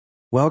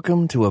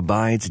Welcome to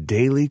Abide's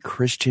Daily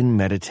Christian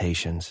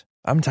Meditations.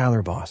 I'm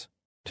Tyler Boss.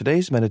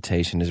 Today's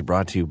meditation is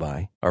brought to you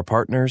by our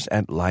partners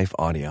at Life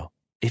Audio.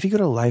 If you go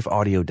to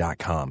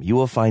lifeaudio.com, you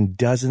will find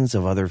dozens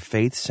of other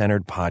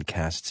faith-centered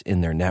podcasts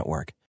in their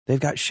network. They've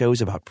got shows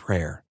about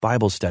prayer,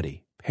 Bible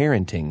study,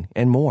 parenting,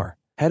 and more.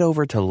 Head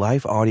over to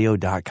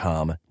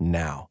lifeaudio.com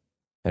now.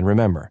 And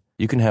remember,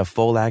 you can have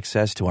full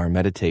access to our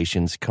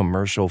meditations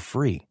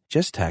commercial-free.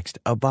 Just text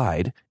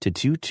ABIDE to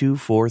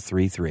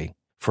 22433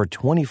 for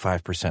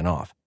 25%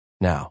 off.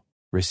 Now,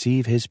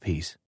 receive His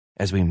peace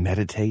as we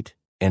meditate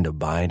and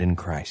abide in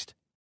Christ.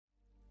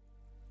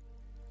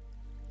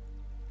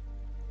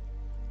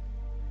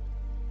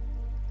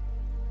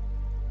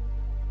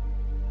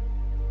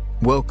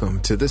 Welcome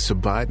to this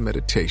Abide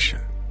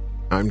Meditation.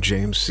 I'm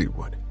James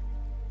Seawood.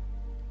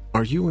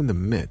 Are you in the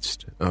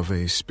midst of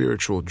a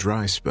spiritual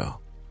dry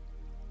spell?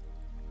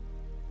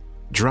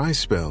 Dry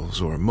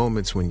spells, or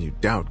moments when you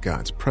doubt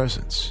God's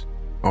presence,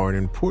 are an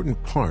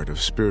important part of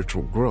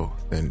spiritual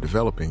growth and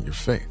developing your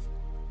faith.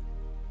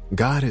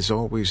 God is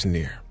always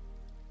near.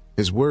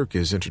 His work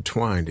is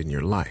intertwined in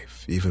your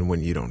life, even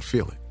when you don't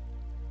feel it.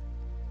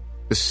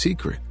 The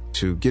secret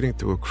to getting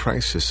through a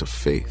crisis of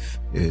faith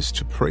is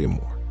to pray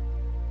more.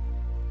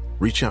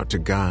 Reach out to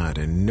God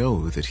and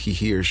know that He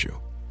hears you.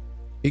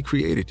 He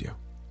created you,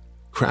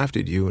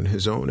 crafted you in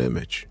His own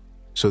image,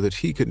 so that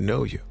He could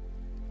know you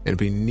and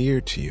be near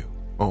to you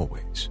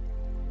always,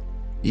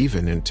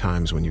 even in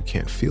times when you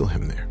can't feel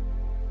Him there.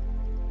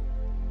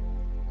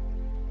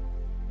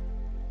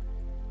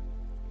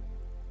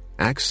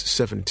 Acts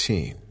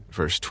 17,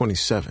 verse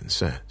 27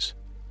 says,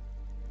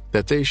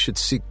 that they should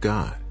seek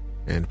God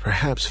and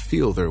perhaps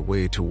feel their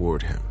way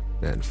toward Him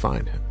and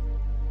find Him.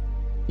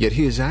 Yet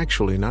He is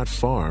actually not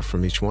far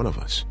from each one of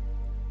us.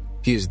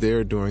 He is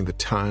there during the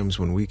times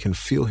when we can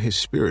feel His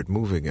Spirit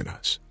moving in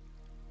us.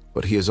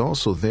 But He is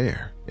also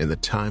there in the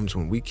times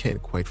when we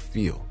can't quite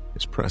feel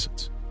His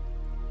presence.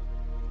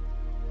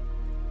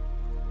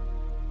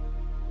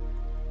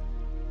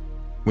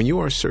 When you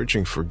are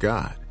searching for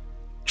God,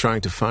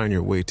 trying to find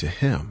your way to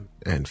Him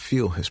and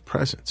feel His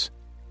presence,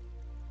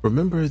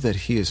 remember that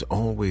He is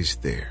always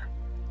there.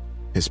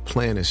 His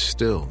plan is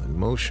still in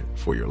motion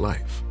for your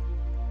life.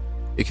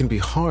 It can be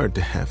hard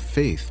to have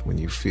faith when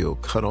you feel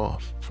cut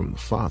off from the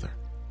Father.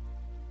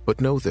 But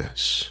know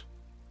this,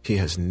 He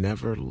has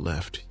never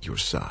left your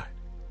side.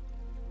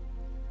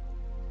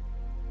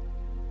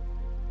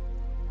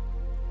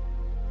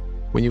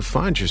 When you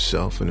find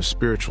yourself in a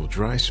spiritual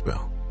dry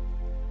spell,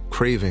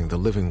 craving the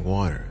living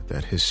water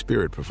that His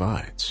Spirit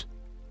provides,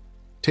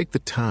 take the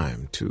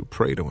time to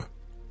pray to Him.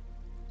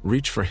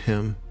 Reach for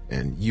Him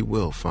and you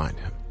will find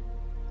Him.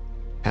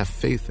 Have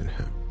faith in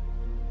Him,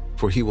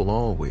 for He will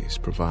always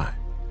provide.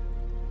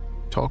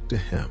 Talk to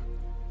Him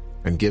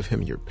and give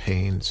Him your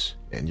pains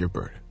and your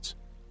burdens.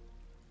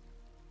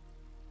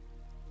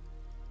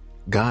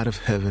 God of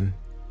heaven,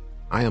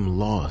 I am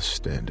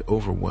lost and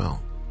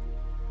overwhelmed.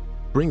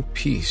 Bring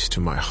peace to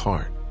my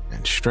heart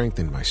and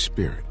strengthen my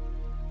spirit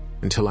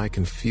until I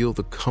can feel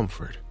the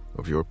comfort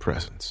of your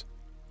presence.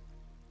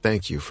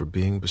 Thank you for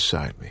being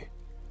beside me,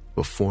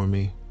 before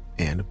me,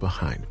 and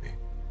behind me.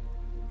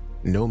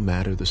 No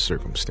matter the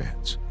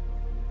circumstance,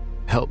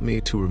 help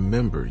me to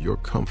remember your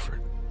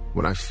comfort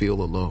when I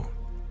feel alone.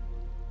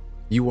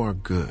 You are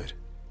good,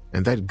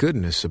 and that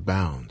goodness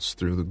abounds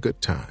through the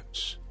good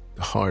times,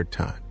 the hard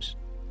times,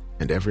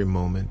 and every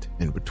moment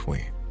in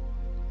between.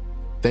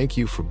 Thank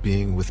you for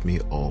being with me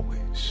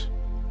always.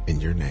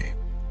 In your name,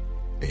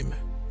 amen.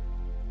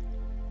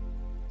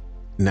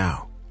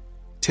 Now,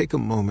 take a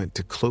moment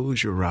to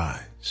close your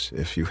eyes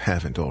if you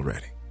haven't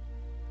already,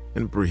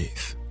 and breathe.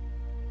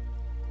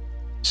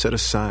 Set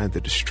aside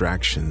the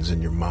distractions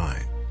in your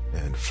mind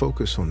and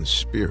focus on the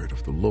Spirit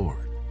of the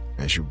Lord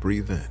as you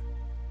breathe in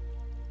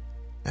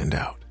and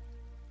out.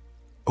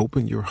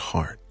 Open your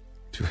heart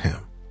to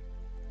Him.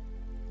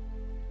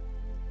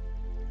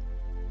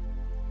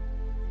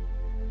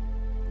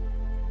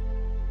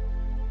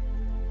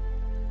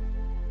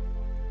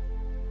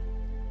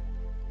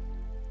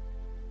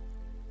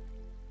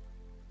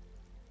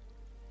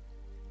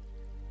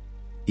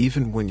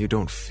 Even when you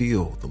don't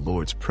feel the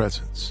Lord's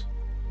presence,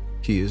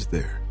 He is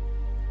there.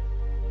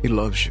 He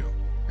loves you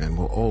and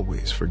will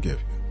always forgive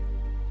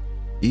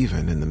you,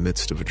 even in the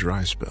midst of a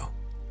dry spell.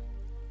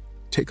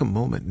 Take a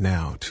moment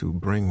now to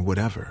bring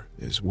whatever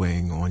is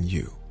weighing on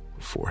you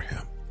before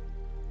Him.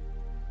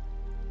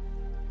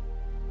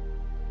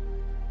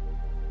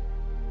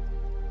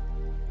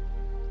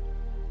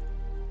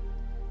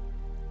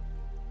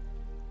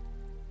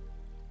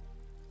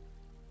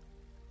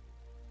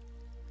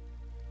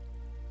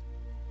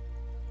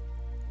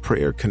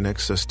 Prayer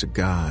connects us to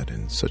God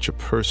in such a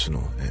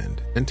personal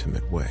and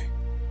intimate way.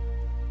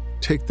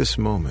 Take this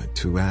moment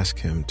to ask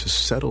Him to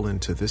settle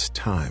into this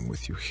time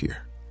with you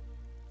here,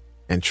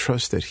 and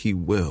trust that He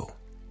will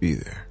be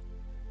there,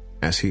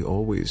 as He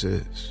always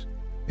is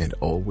and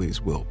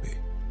always will be.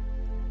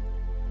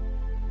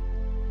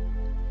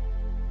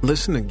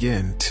 Listen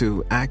again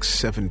to Acts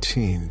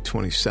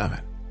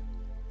 17:27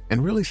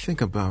 and really think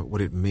about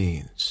what it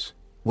means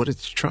What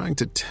it's trying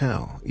to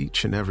tell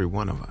each and every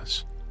one of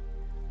us,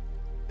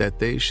 that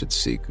they should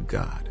seek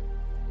God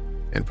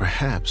and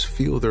perhaps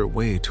feel their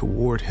way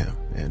toward Him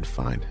and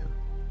find Him.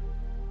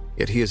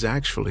 Yet He is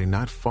actually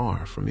not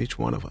far from each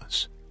one of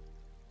us.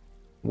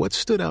 What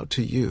stood out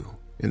to you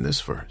in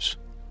this verse?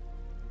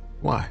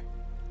 Why?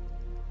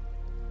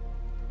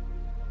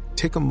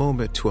 Take a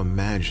moment to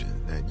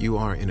imagine that you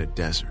are in a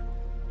desert.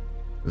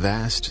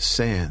 Vast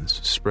sands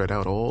spread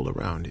out all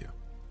around you,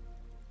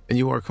 and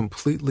you are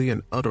completely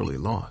and utterly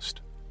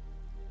lost.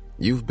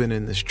 You've been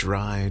in this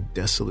dry,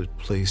 desolate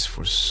place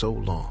for so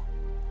long,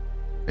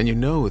 and you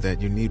know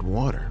that you need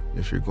water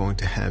if you're going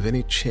to have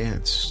any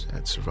chance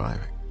at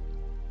surviving.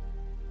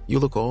 You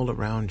look all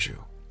around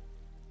you,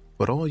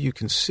 but all you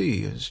can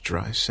see is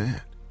dry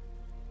sand.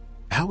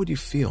 How would you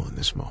feel in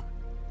this moment?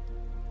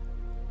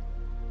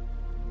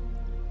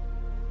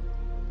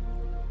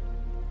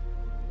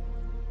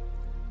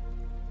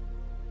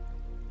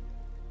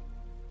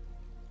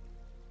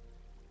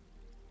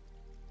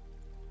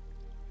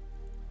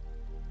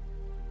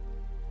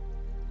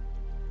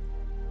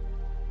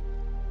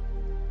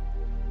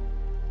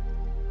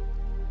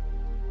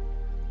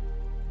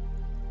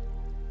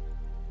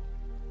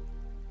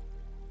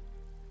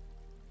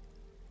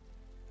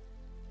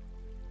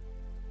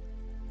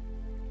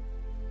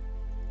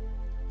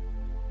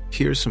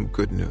 Here's some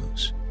good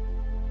news.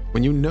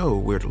 When you know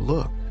where to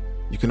look,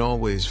 you can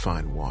always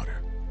find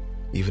water,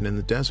 even in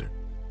the desert.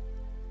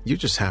 You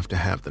just have to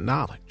have the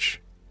knowledge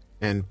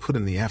and put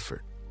in the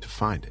effort to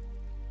find it.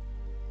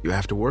 You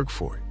have to work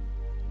for it.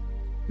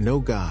 Know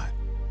God,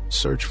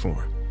 search for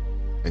Him,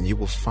 and you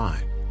will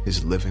find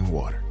His living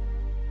water.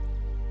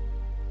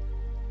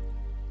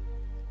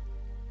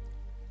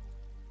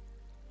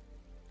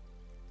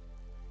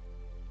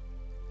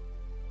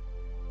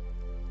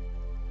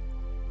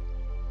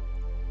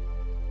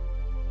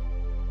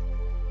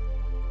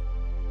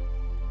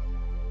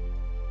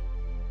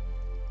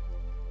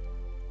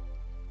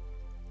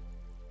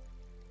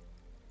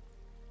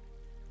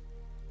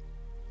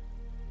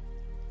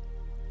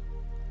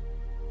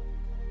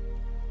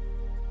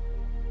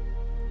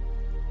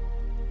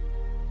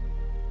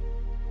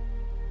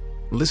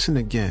 Listen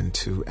again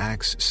to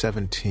Acts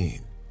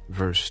 17,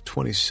 verse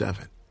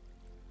 27,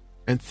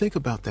 and think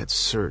about that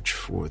search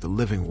for the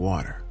living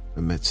water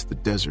amidst the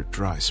desert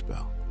dry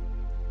spell.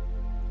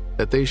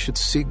 That they should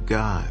seek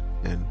God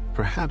and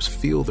perhaps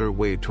feel their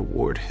way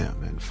toward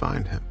Him and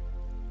find Him.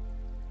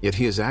 Yet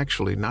He is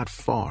actually not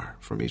far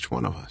from each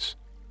one of us.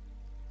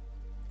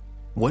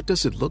 What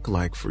does it look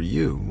like for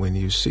you when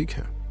you seek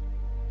Him?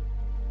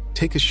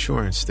 Take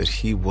assurance that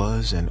He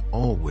was and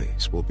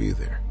always will be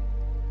there.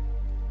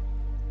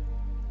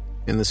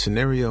 In the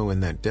scenario in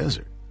that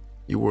desert,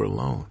 you were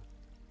alone.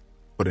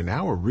 But in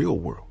our real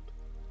world,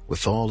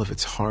 with all of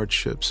its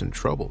hardships and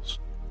troubles,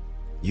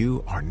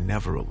 you are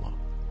never alone.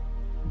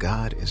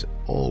 God is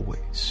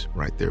always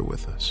right there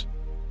with us.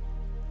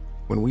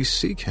 When we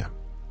seek Him,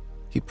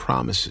 He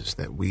promises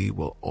that we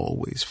will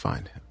always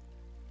find Him.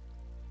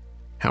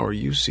 How are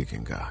you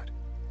seeking God?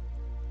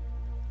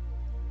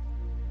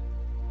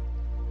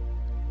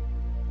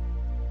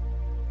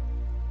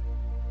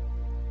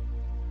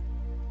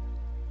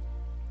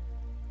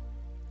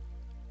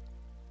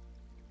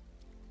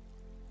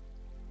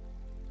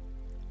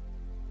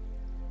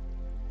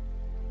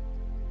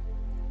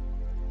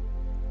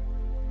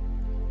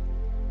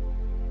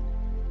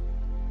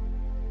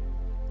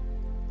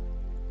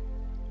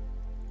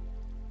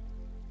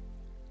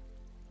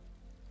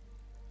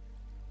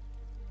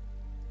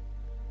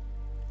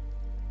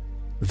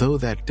 Though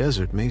that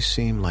desert may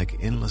seem like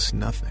endless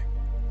nothing,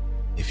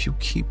 if you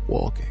keep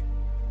walking,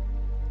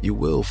 you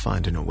will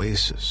find an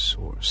oasis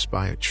or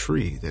spy a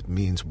tree that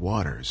means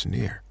water is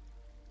near.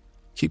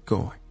 Keep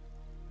going.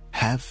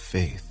 Have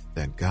faith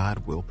that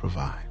God will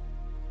provide.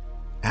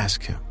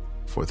 Ask Him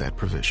for that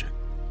provision.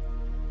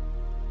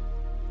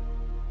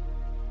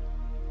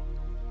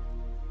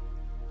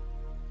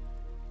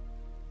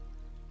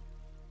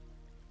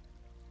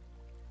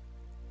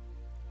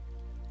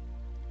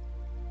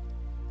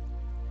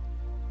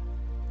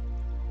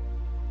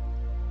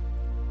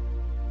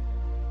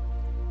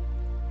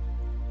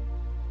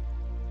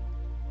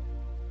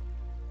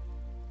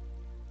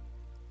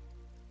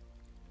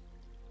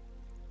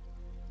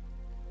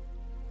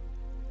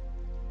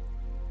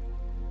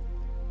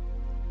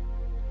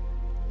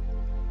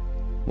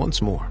 Once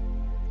more,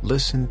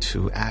 listen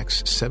to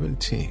Acts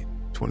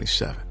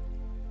 17:27.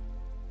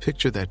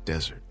 Picture that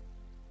desert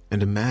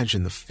and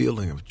imagine the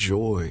feeling of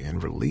joy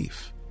and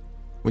relief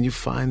when you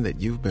find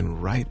that you've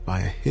been right by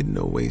a hidden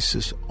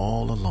oasis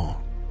all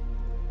along.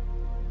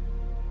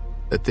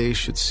 That they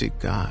should seek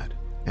God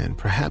and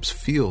perhaps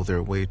feel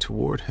their way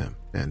toward Him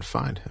and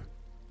find Him.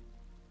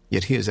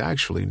 Yet He is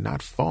actually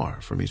not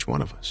far from each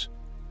one of us.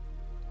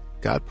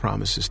 God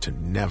promises to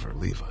never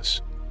leave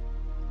us.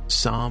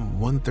 Psalm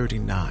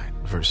 139,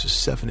 verses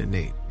 7 and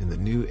 8 in the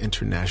New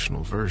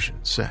International Version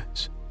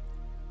says,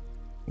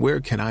 "Where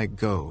can I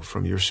go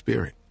from your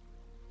spirit?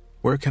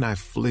 Where can I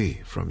flee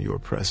from your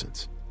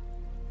presence?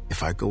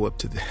 If I go up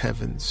to the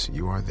heavens,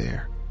 you are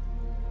there.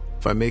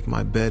 If I make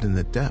my bed in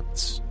the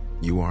depths,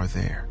 you are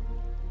there.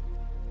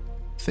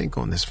 Think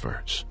on this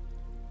verse.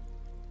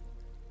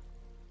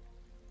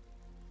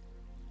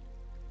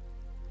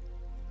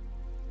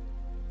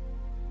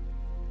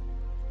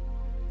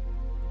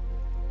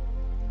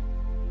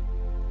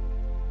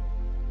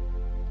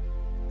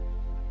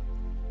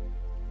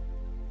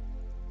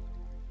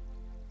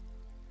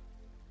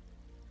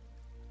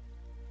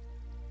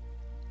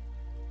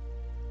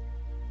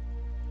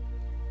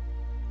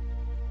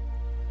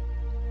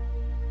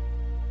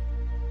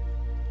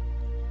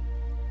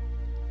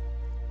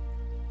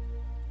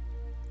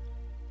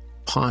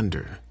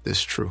 Ponder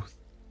this truth.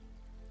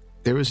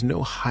 There is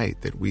no height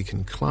that we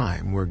can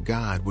climb where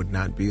God would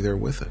not be there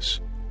with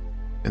us,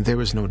 and there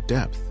is no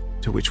depth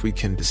to which we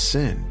can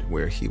descend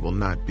where He will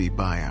not be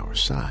by our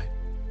side.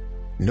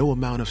 No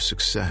amount of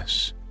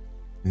success,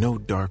 no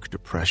dark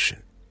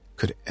depression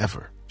could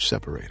ever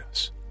separate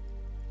us.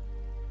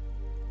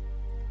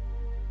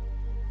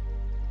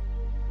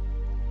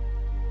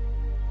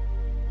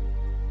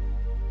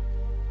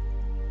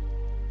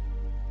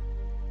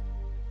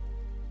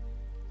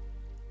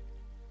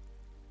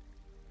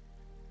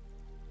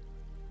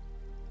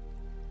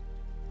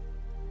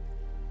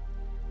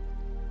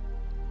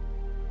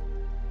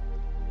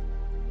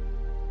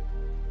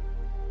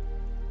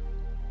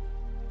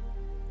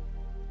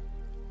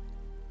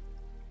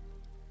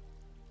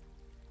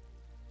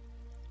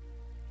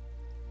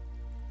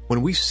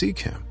 When we seek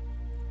Him,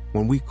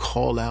 when we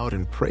call out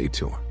and pray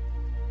to Him,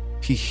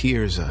 He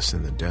hears us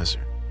in the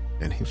desert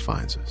and He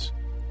finds us.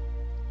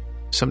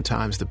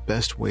 Sometimes the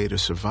best way to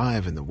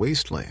survive in the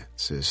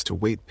wastelands is to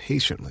wait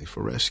patiently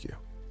for rescue.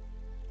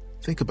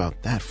 Think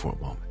about that for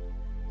a moment.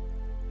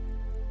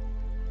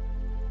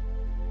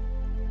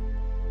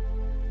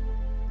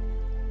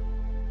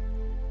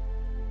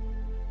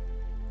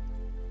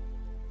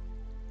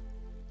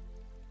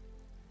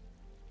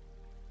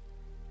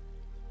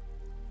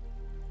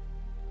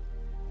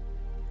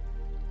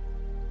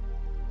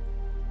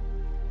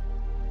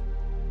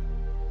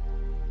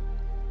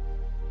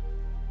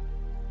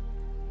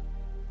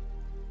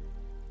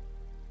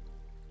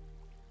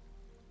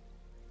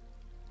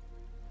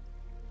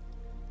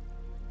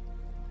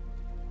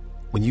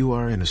 When you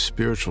are in a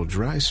spiritual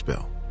dry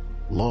spell,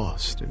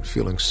 lost and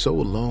feeling so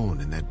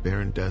alone in that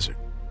barren desert,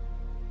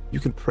 you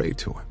can pray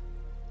to Him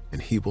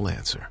and He will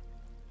answer.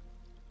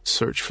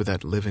 Search for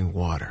that living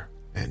water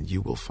and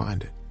you will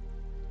find it.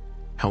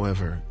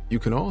 However, you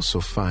can also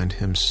find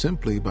Him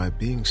simply by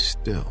being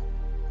still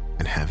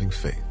and having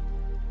faith.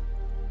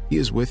 He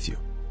is with you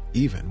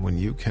even when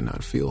you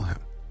cannot feel Him.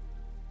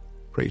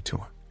 Pray to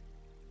Him.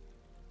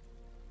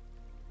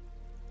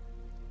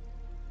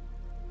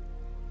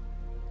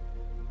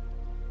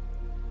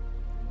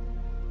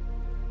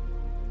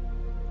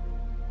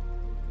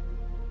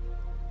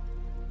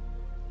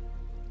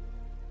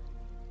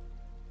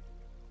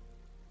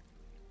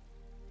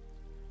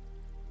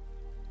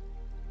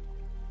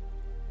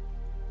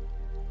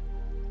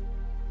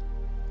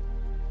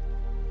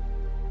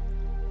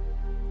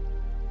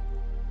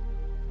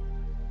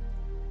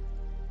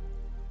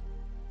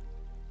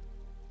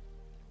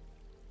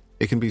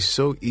 It can be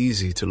so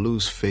easy to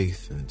lose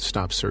faith and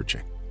stop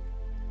searching.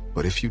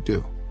 But if you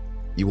do,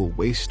 you will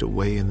waste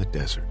away in the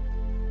desert.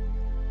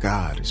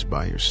 God is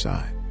by your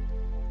side,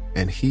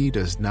 and He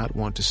does not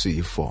want to see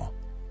you fall.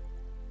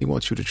 He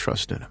wants you to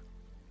trust in Him,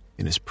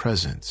 in His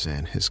presence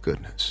and His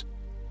goodness,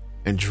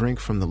 and drink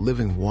from the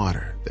living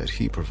water that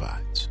He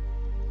provides,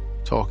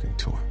 talking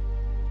to Him,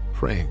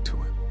 praying to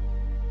Him,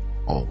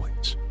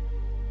 always.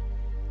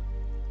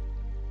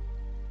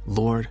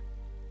 Lord,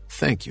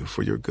 thank you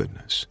for your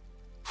goodness,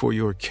 for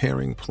your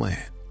caring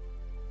plan,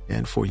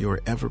 and for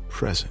your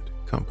ever-present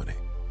company.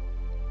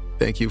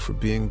 Thank you for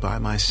being by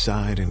my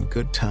side in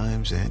good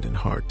times and in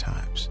hard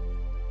times.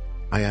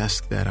 I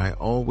ask that I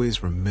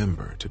always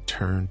remember to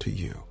turn to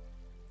you,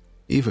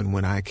 even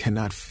when I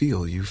cannot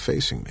feel you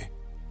facing me.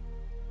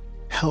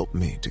 Help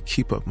me to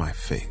keep up my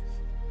faith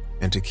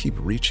and to keep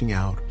reaching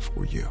out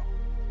for you.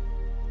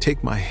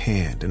 Take my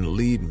hand and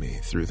lead me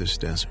through this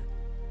desert.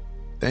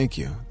 Thank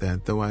you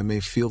that though I may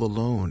feel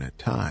alone at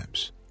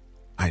times,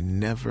 I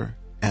never,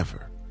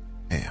 ever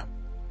am.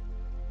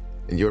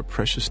 In your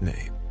precious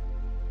name,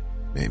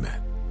 amen.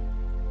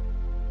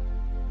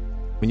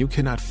 When you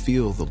cannot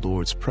feel the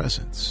Lord's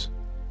presence,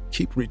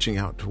 keep reaching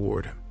out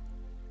toward Him.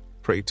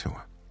 Pray to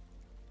Him,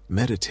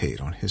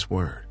 meditate on His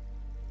word,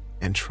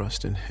 and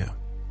trust in Him.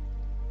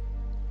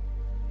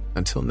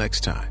 Until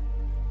next time,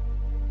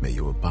 may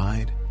you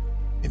abide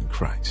in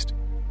Christ.